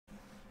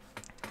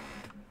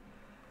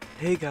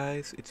Hey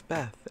guys, it's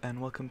Beth,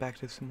 and welcome back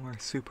to some more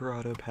Super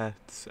Auto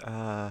Pets.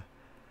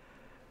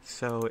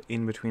 So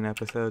in between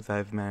episodes,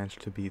 I've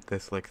managed to beat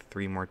this like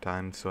 3 more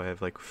times, so I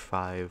have like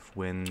 5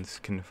 wins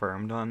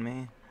confirmed on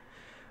me.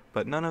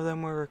 But none of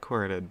them were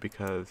recorded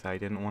because I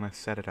didn't want to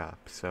set it up,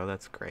 so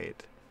that's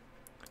great.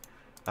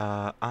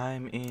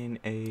 I'm in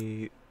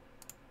a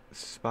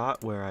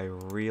spot where I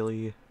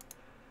really,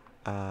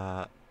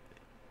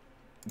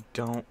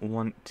 don't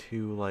want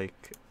to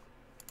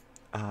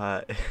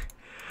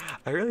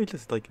I really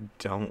just like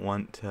don't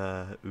want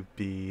to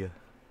be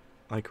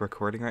like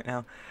recording right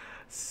now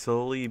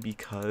solely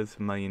because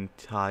my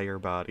entire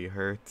body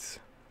hurts.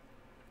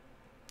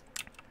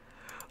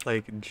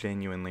 Like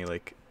genuinely,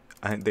 like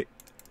I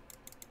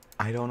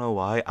don't know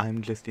why,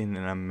 I'm just in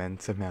an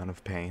immense amount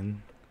of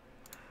pain.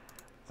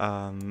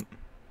 Um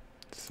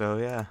so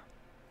yeah,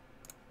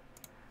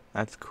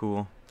 that's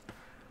cool.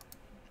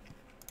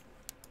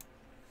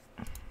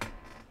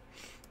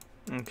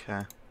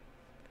 Okay.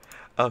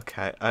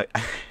 Okay,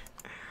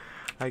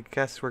 I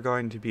guess we're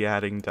going to be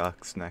adding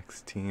ducks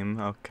next team.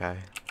 Okay.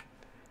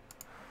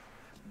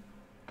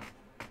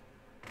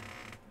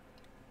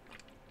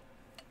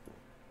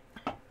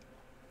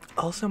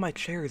 Also, my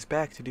chair is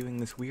back to doing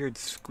this weird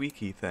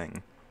squeaky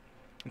thing.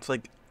 It's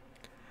like,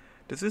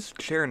 does this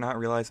chair not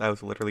realize I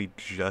was literally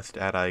just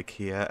at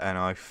IKEA and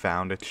I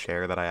found a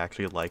chair that I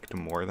actually liked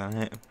more than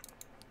it?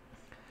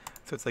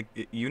 So it's like,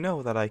 you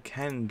know that I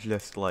can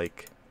just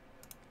like,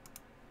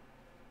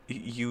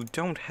 you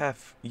don't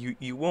have,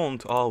 you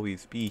won't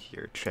always be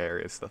here, chair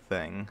is the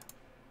thing.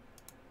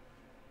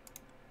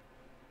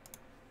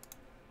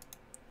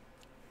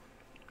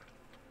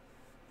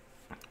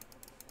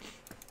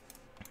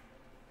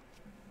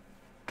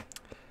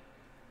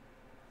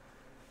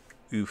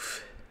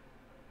 Oof.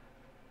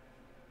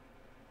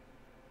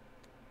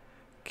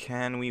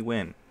 Can we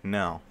win?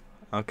 No.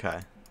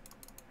 Okay.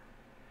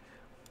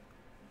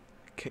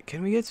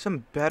 Can we get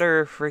some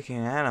better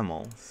freaking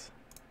animals?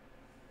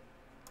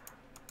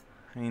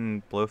 I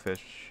mean, blowfish,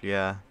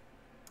 yeah.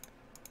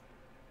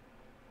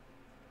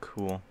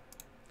 Cool.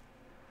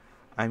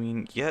 I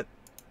mean, yet,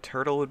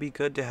 turtle would be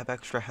good to have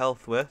extra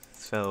health with,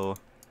 so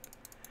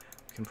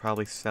we can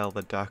probably sell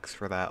the ducks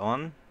for that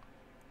one.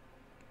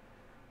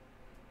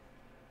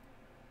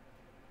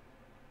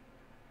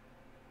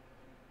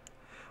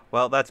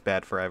 Well, that's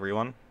bad for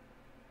everyone.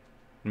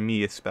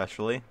 Me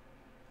especially.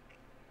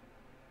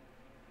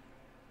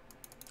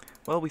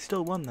 Well, we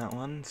still won that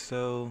one,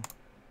 so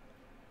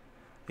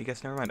I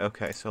guess never mind.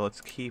 Okay, so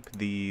let's keep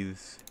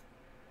these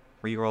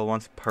reroll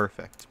ones.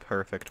 Perfect,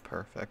 perfect,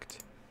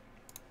 perfect.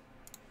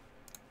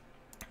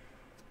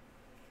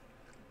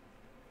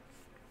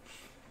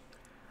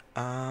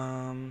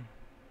 Um...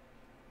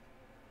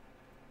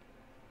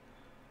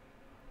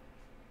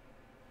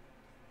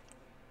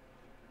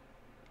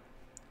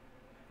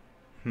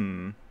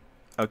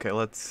 Okay,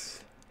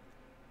 let's...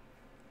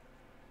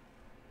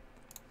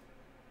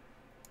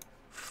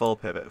 Full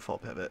pivot, full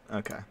pivot.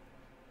 Okay.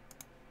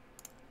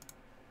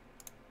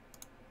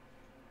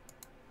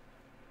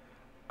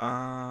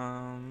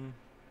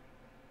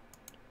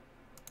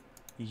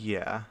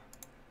 Yeah.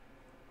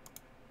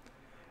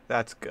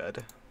 That's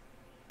good.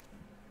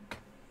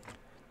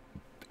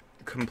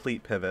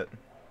 Complete pivot.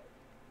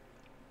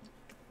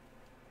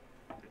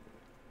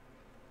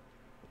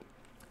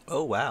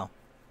 Oh, wow.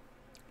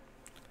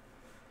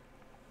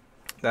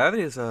 That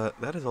is a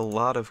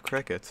lot of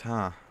crickets,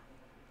 huh?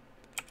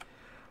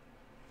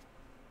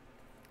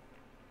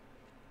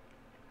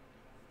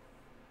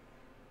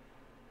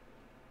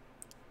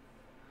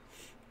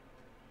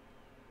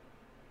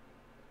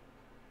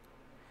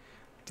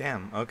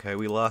 Damn, okay,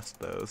 we lost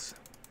those.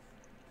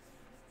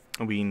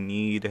 We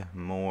need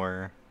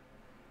more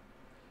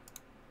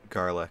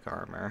garlic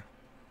armor.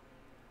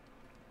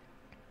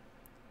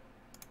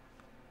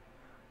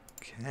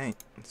 Okay,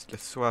 let's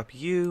just swap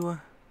you.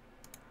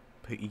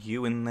 Put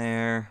you in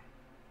there.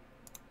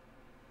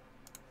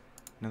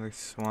 Another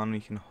swan we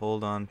can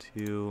hold on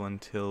to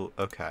until...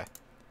 Okay.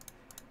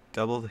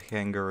 Double the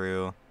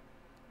kangaroo.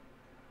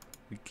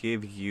 We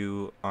give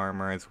you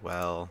armor as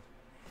well.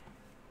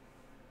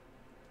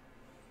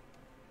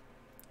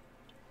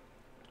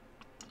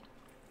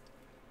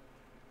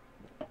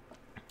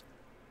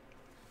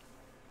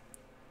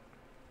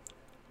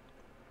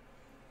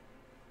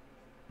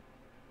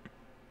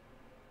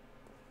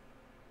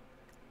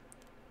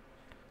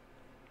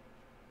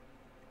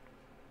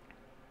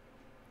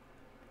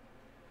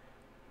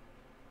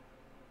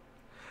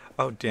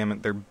 Oh, damn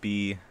it, their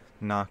bee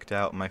knocked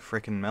out my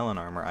frickin' melon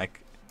armor.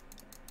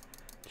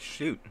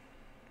 Shoot.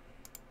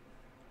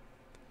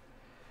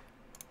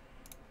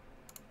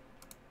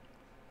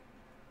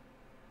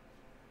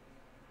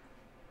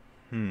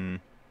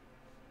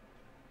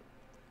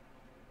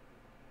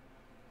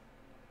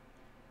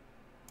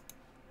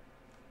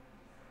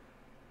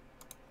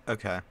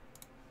 Okay.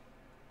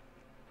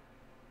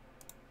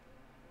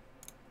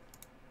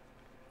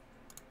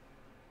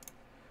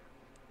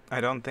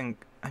 I don't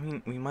think... I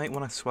mean, we might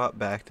want to swap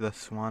back to the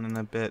swan in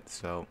a bit,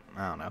 so...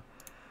 I don't know.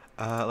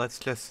 Let's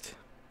just...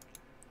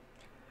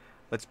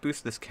 Let's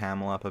boost this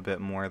camel up a bit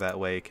more, that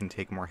way it can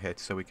take more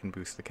hits so we can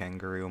boost the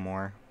kangaroo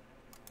more.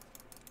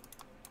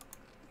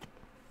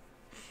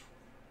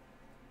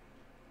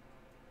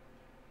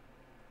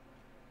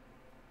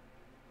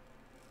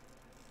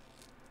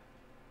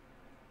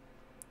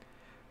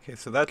 Okay,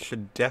 so that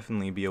should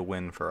definitely be a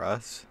win for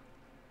us.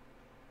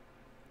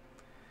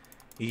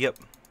 Yep.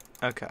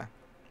 Okay.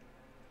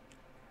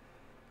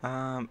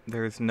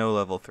 There's no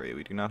level 3.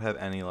 We do not have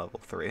any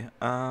level 3.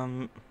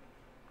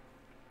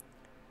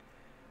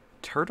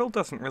 Turtle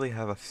doesn't really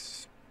have a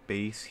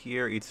space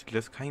here. It's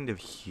just kind of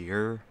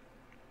here.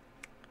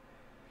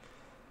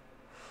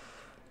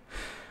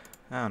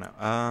 I don't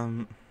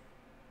know.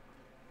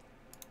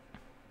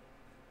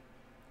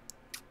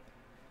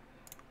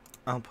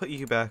 I'll put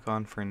you back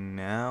on for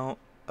now.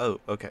 Oh,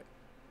 okay.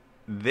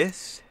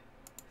 This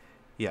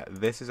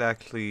is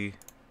actually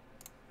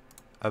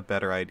a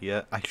better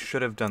idea. I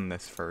should have done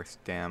this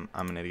first. Damn,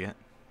 I'm an idiot.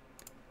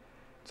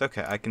 It's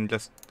okay. I can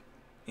just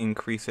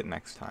increase it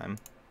next time.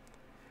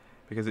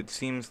 Because it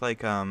seems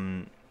like,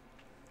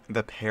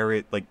 the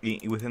parrot, like,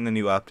 within the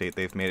new update,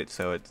 they've made it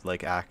so it's,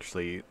 like,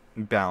 actually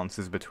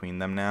balances between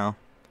them now.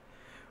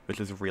 Which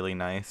is really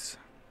nice.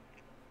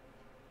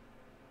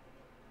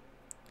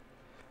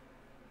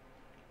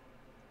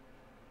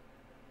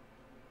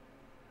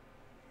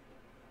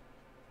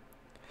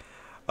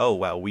 Oh,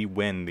 wow, we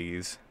win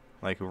these,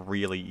 like,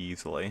 really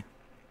easily.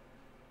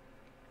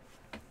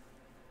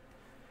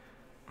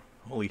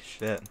 Holy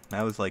shit,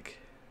 that was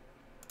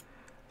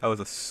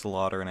a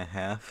slaughter and a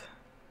half.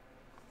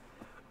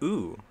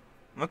 Ooh,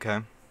 okay.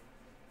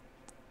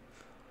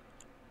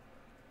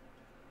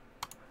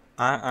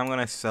 I'm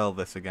gonna sell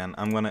this again.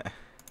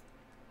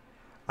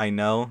 I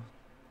know,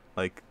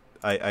 like,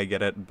 I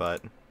get it,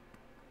 but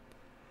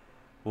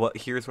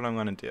here's what I'm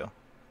gonna do.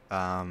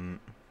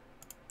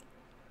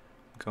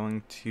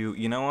 Going to,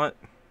 you know what?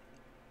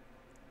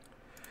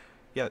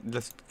 Yeah,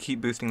 just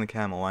keep boosting the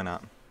camel, why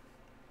not?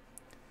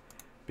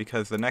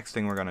 Because the next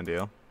thing we're gonna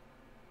do,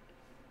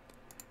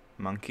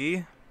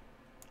 monkey.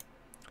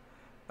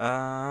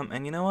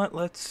 And you know what?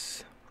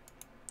 Let's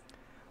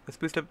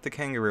boost up the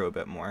kangaroo a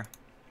bit more.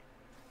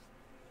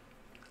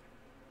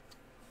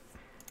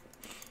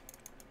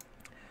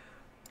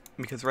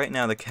 Because right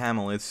now the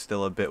camel is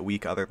still a bit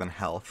weak other than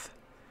health.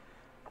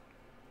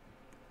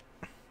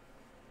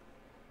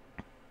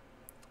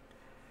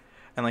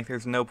 And, like,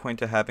 there's no point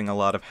to having a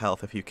lot of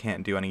health if you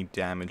can't do any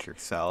damage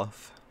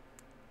yourself.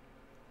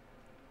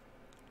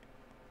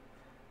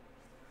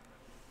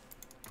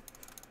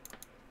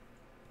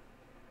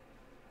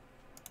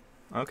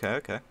 Okay,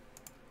 okay.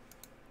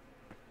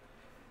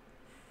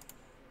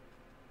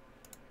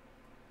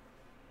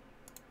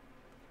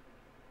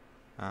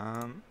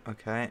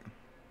 Okay.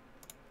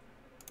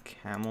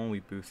 Camel, we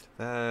boost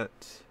that.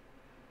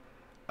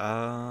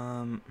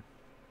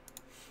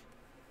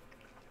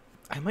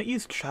 I might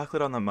use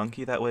chocolate on the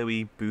monkey, that way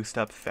we boost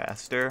up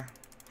faster.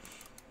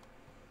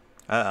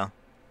 Uh-oh.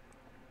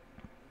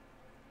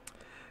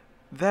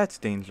 That's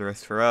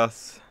dangerous for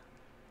us.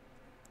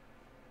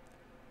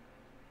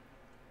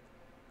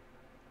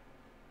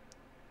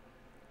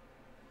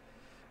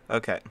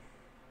 Okay.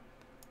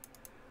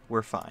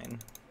 We're fine.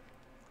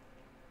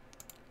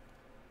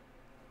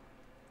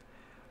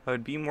 I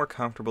would be more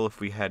comfortable if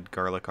we had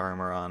garlic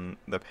armor on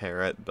the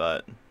parrot,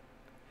 but...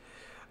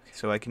 Okay,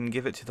 so I can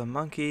give it to the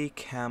monkey,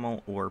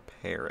 camel, or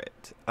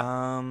parrot.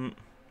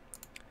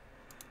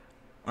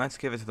 Let's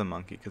give it to the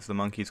monkey, because the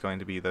monkey's going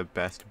to be the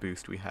best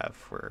boost we have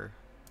for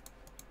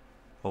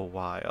a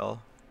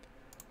while.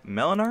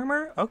 Melon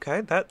armor?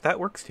 Okay, that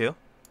works too.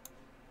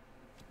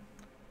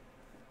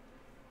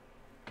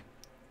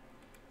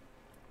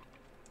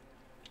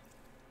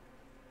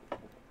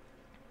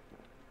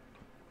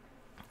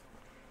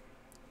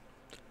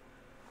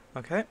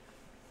 Okay.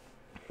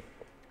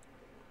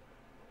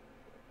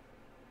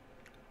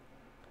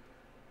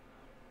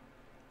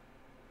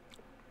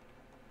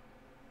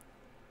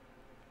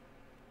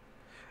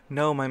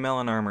 No, my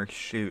melon armor,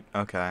 shoot.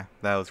 Okay,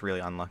 that was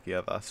really unlucky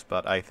of us,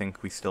 but I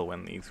think we still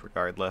win these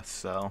regardless,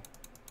 so...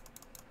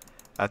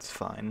 That's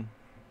fine.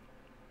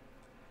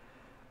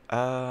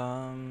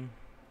 Let's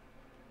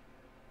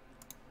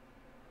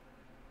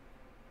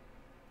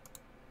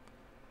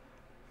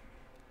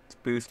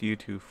boost you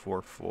to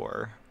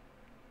 4-4.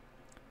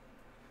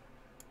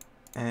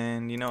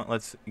 And you know what,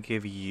 let's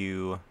give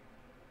you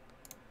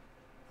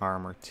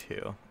armor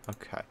 2.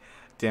 Okay.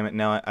 Damn it,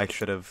 now I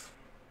should have...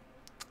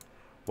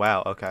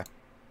 Wow, okay.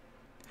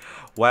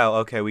 Wow,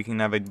 okay, we can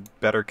have a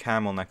better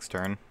camel next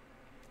turn.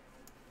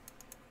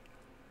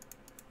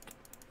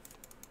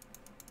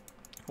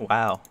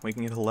 Wow, we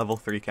can get a level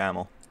 3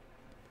 camel.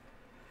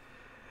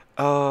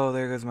 Oh,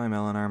 there goes my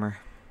melon armor.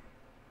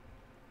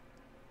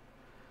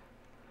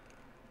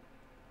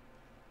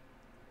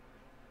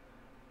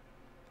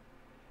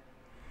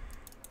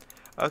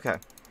 Okay.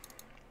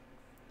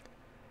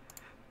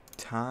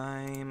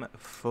 Time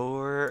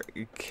for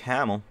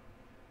camel.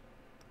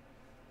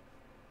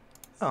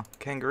 Oh,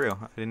 kangaroo.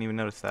 I didn't even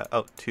notice that.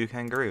 Oh, 2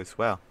 kangaroos.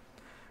 Wow.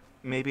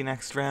 maybe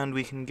next round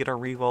we can get a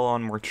reroll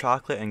on more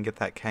chocolate and get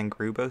that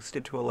kangaroo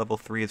boasted to a level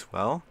 3 as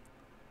well.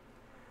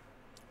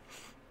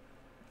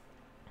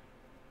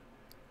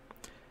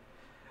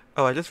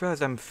 Oh, I just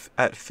realized I'm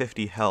at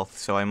 50 health,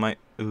 so I might...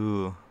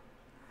 Ooh.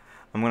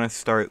 I'm gonna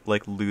start,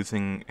 like,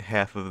 losing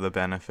half of the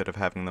benefit of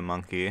having the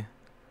monkey.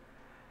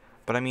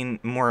 But I mean,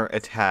 more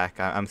attack.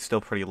 I'm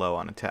still pretty low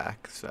on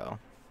attack, so...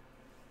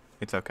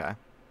 It's okay.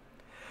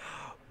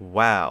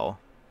 Wow.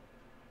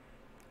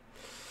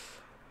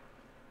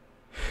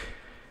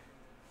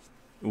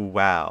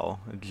 Wow.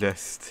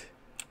 Just...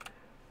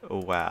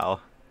 Wow.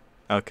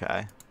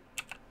 Okay.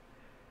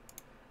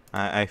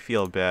 I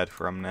feel bad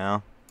for him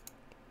now.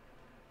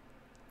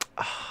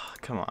 Ah,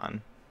 come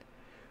on.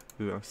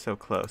 Ooh, I'm so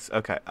close.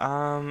 Okay,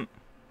 I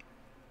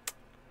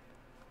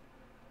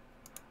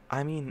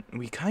mean,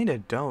 we kinda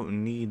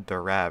don't need the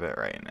rabbit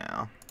right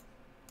now.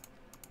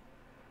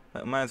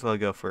 But might as well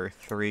go for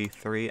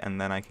 3-3,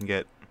 and then I can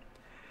get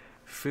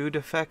food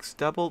effects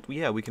doubled.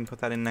 Yeah, we can put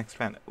that in next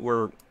round.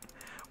 We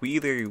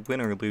either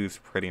win or lose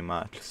pretty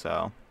much,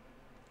 so...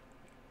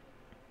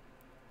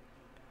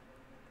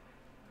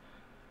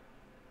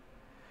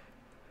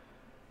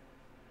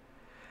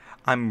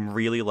 I'm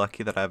really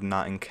lucky that I've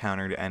not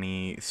encountered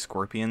any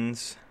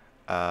scorpions,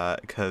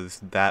 because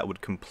that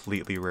would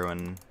completely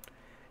ruin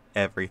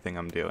everything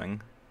I'm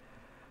doing.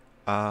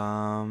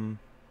 Let's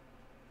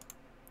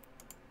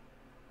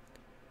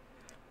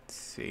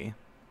see.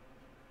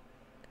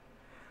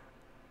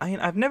 I mean,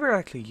 I've never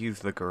actually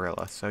used the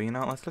gorilla, so you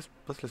know, let's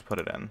just put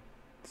it in.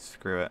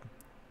 Screw it.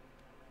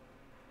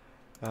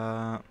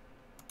 You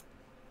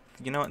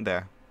know what?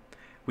 There.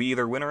 We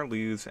either win or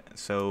lose,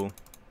 so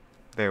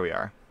there we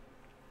are.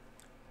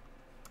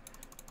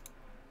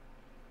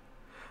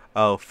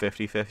 Oh,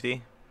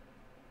 50-50?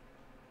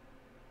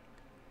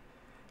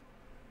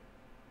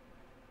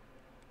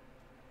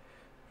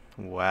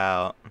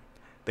 Wow.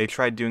 They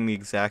tried doing the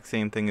exact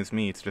same thing as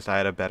me, it's just I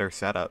had a better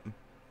setup.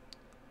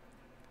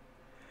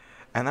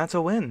 And that's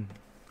a win.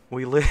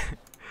 We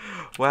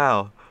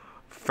Wow.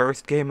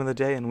 First game of the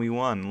day and we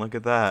won. Look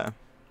at that.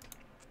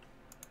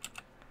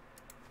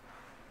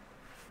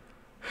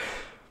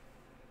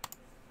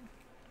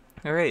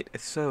 Alright,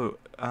 so,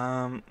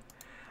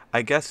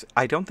 I guess,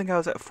 I don't think I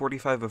was at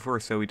 45 before,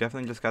 so we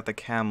definitely just got the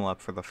camel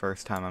up for the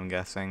first time, I'm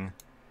guessing.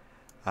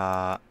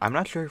 I'm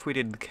not sure if we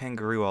did the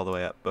kangaroo all the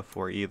way up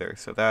before either,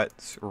 so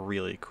that's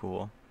really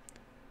cool.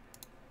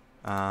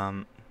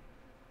 Yeah,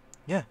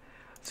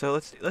 so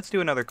let's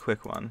do another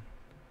quick one.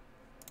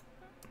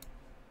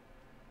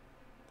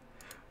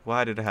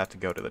 Why did I have to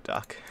go to the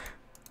duck?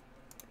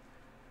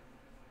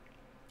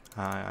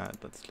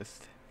 Let's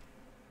just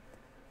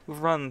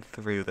run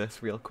through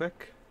this real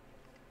quick.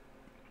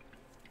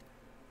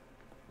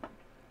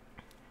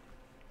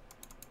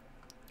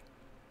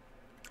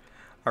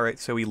 Alright,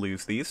 so we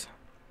lose these.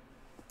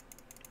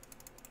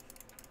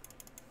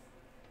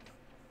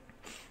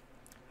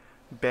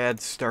 Bad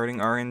starting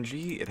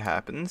RNG, it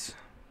happens.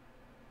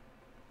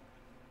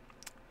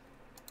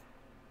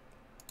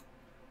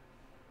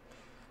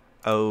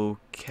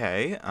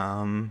 Okay,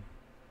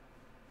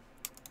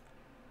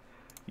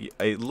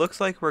 it looks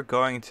like we're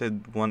going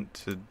to want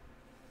to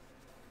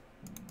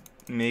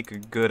make a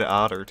good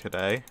otter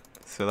today,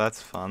 so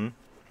that's fun.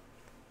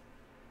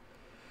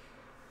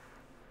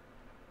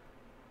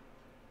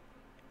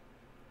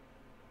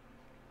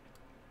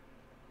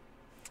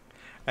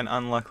 And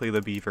unluckily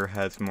the beaver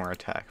has more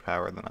attack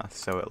power than us,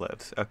 so it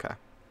lives. Okay.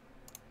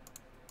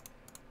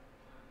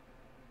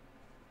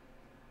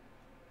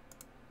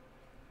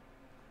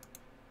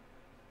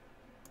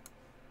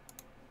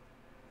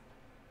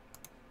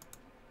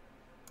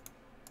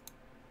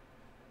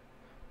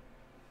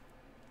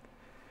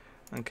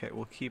 Okay,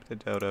 we'll keep the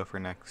dodo for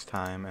next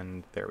time,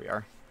 and there we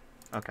are.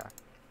 Okay.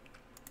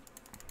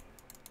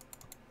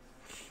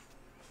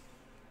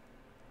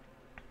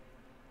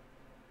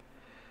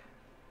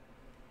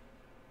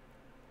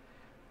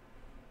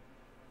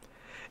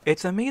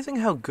 It's amazing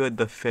how good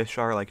the fish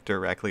are, like,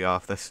 directly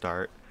off the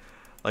start.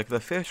 Like, the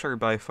fish are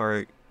by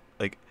far,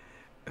 like,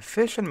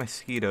 fish and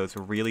mosquitoes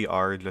really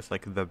are just,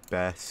 like, the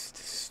best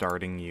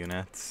starting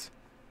units.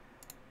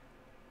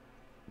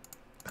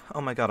 Oh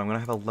my god, I'm gonna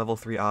have a level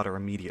 3 otter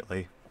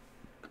immediately.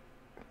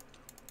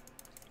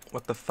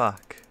 What the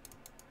fuck?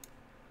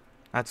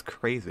 That's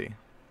crazy.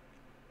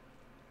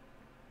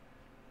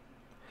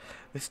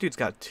 This dude's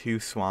got 2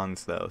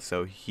 swans, though,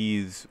 so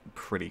he's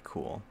pretty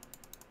cool.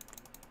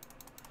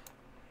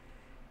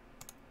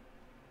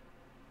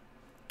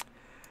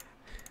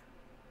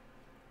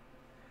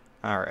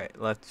 Alright,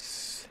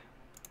 let's...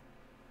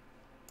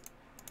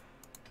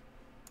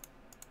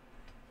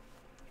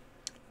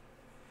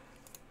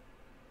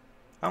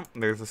 Oh,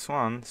 there's a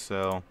swan,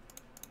 so...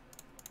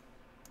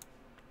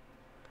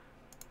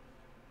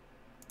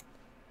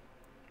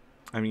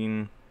 I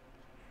mean...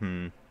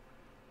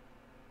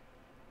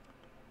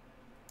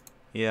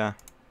 Yeah.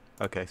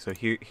 Okay, so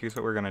here's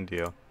what we're gonna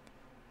do.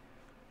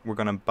 We're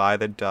gonna buy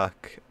the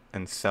duck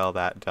and sell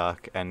that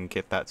duck and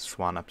get that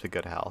swan up to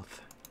good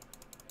health.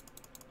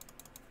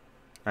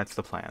 That's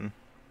the plan.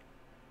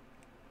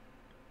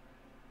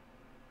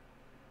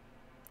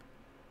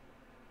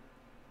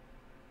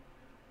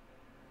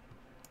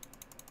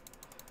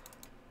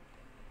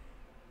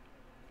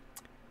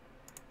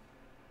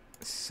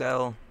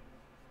 Sell.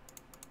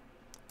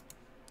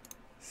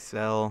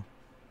 Sell.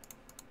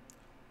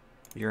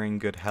 You're in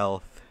good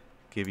health.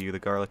 Give you the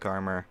garlic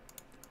armor.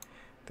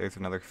 There's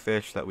another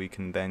fish that we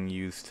can then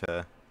use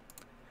to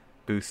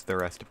boost the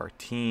rest of our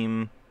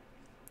team.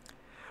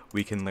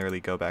 We can literally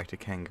go back to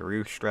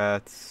kangaroo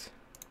strats.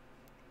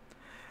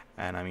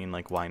 And I mean,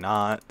 like, why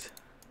not?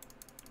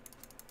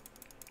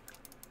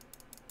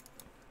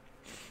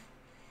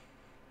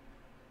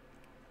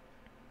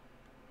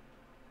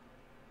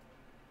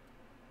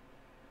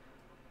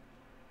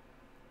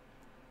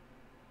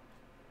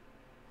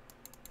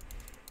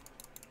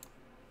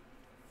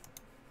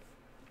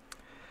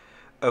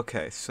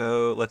 Okay,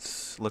 so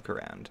let's look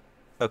around.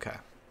 Okay.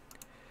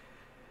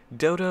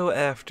 Dodo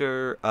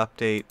after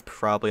update,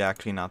 probably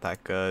actually not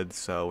that good,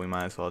 so we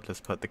might as well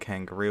just put the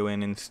kangaroo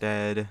in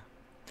instead.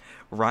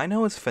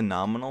 Rhino is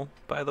phenomenal,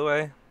 by the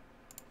way.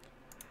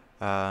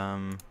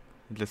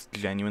 Just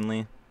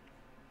genuinely.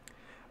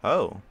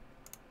 Oh.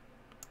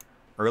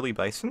 Early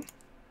bison?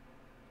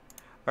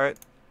 Alright,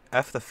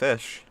 F the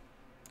fish.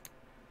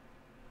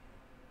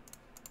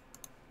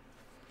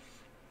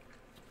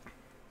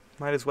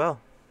 Might as well.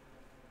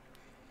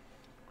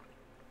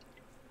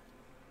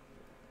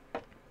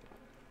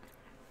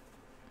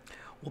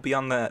 We'll be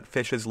on that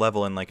fish's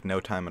level in like no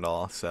time at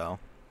all, so.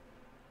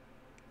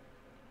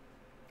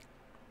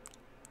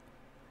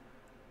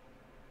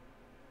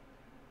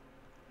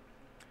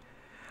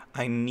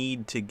 I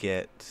need to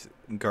get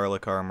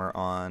garlic armor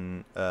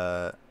on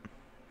my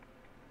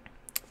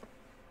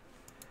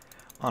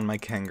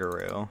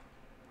kangaroo.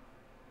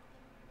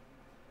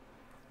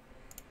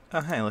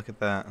 Oh hey, look at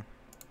that.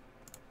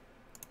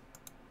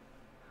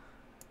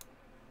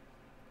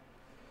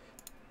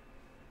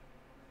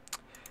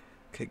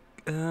 Okay,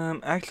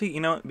 actually, you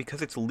know what?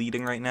 Because it's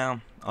leading right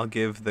now, I'll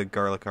give the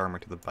garlic armor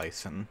to the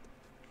bison.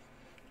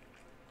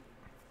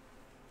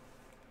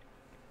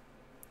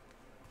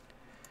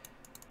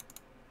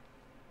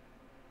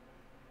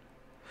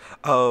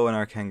 Oh, and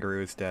our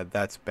kangaroo is dead.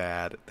 That's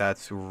bad.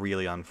 That's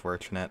really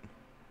unfortunate.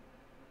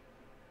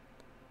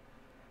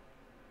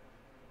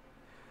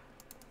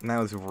 And that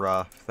was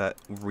rough. That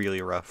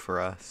really rough for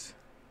us.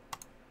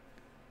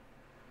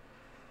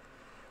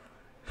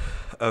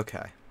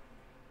 Okay.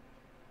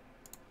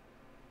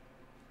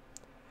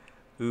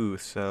 Ooh,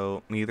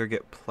 so we either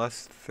get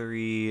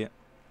 +3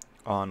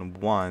 on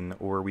one,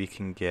 or we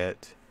can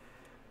get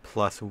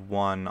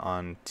 +1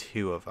 on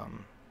 2 of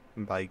them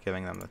by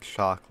giving them the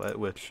chocolate,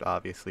 which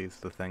obviously is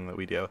the thing that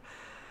we do.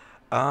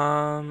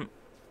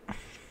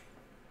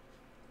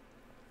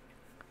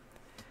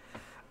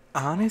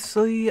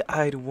 Honestly,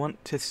 I'd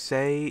want to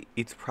say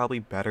it's probably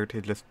better to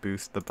just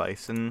boost the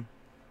bison.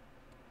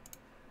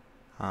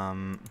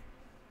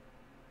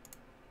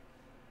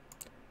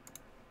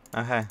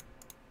 Okay.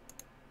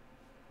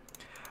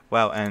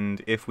 Wow,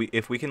 and if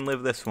we can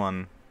live this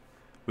one,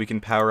 we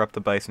can power up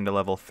the bison to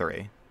level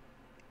 3.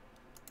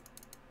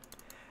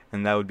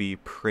 And that would be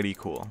pretty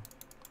cool.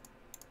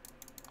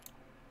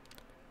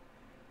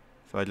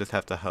 So I just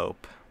have to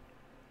hope.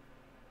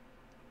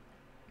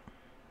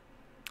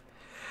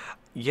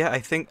 Yeah, I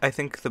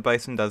think the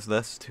bison does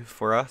this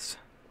for us.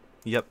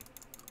 Yep.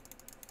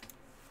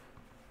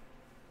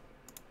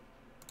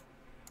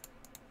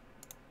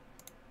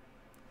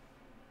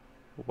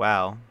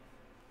 Wow.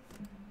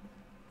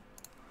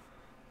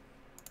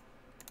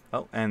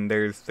 Oh, and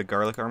there's the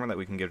garlic armor that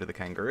we can give to the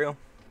kangaroo.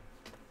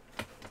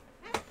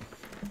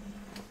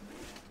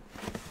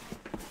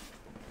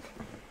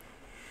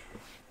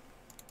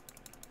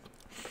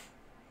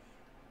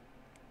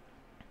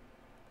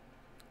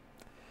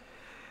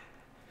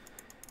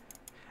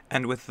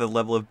 And with the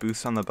level of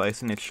boost on the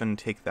bison, it shouldn't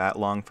take that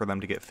long for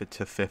them to get fit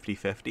to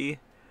 50-50.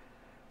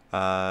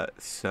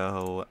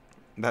 So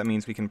that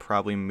means we can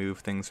probably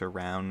move things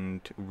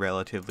around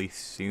relatively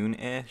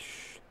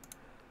soon-ish.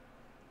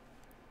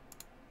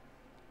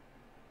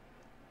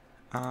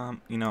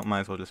 You know,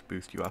 might as well just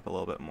boost you up a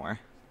little bit more.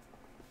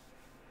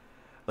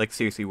 Like,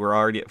 seriously, we're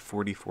already at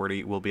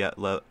 40-40. We'll be at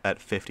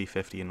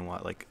 50-50 in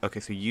what? Like, okay,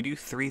 so you do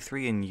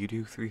 3-3 and you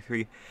do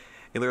 3-3.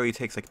 It literally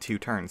takes like 2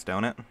 turns,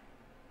 don't it?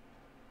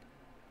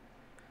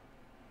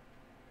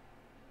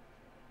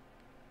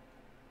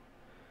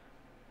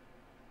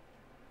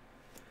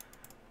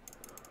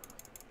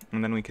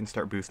 And then we can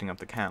start boosting up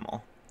the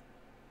camel.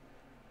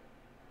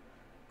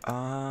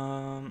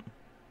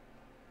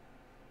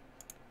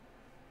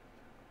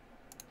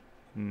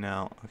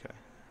 No, okay.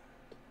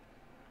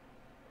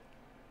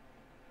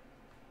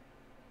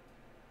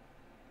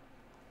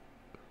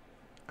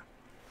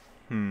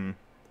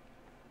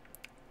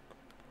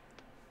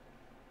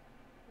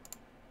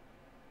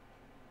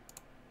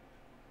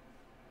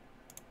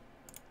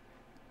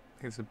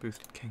 Here's a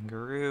boosted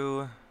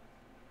kangaroo.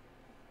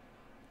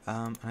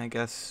 I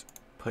guess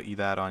put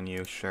that on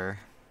you, sure.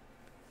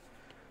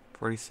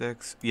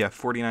 46? Yeah,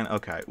 49.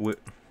 Okay,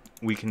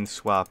 we can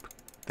swap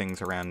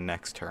things around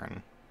next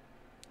turn.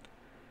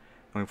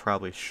 And we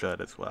probably should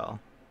as well.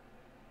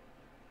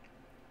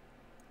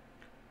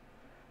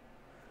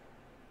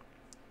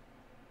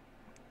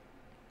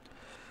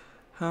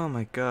 Oh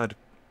my god.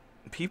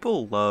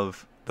 People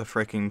love the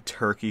freaking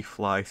turkey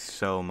fly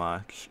so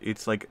much.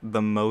 It's like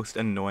the most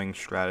annoying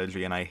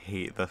strategy, and I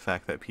hate the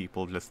fact that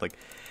people just like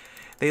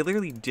they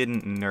literally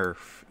didn't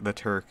nerf the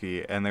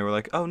turkey, and they were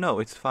like, "Oh no,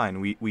 it's fine.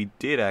 We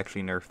did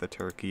actually nerf the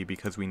turkey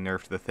because we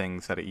nerfed the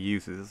things that it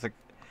uses." It's like,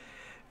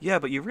 yeah,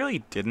 but you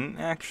really didn't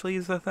actually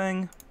is the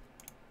thing.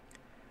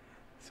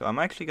 So I'm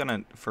actually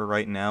gonna, for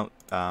right now,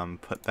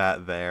 put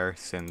that there,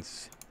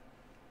 since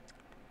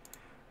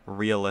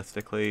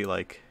realistically,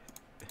 like,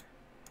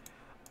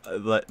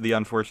 the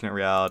unfortunate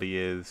reality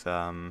is,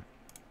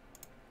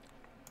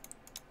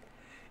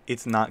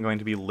 it's not going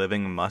to be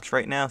living much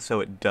right now, so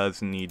it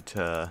does need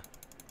to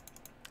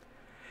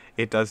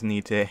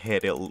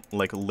hit it,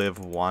 like, live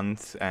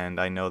once, and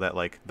I know that,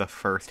 like, the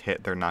first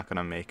hit they're not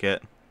gonna make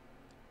it.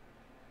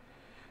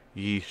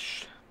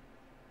 Yeesh.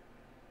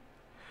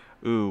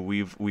 Ooh,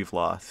 we've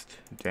lost.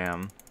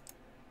 Damn.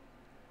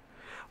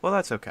 Well,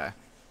 that's okay.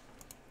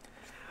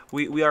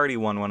 We already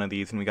won one of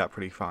these, and we got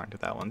pretty far into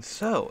that one.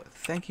 So,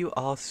 thank you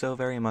all so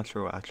very much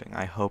for watching.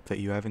 I hope that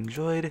you have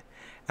enjoyed,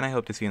 and I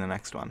hope to see you in the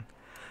next one.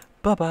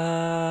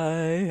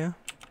 Bye-bye!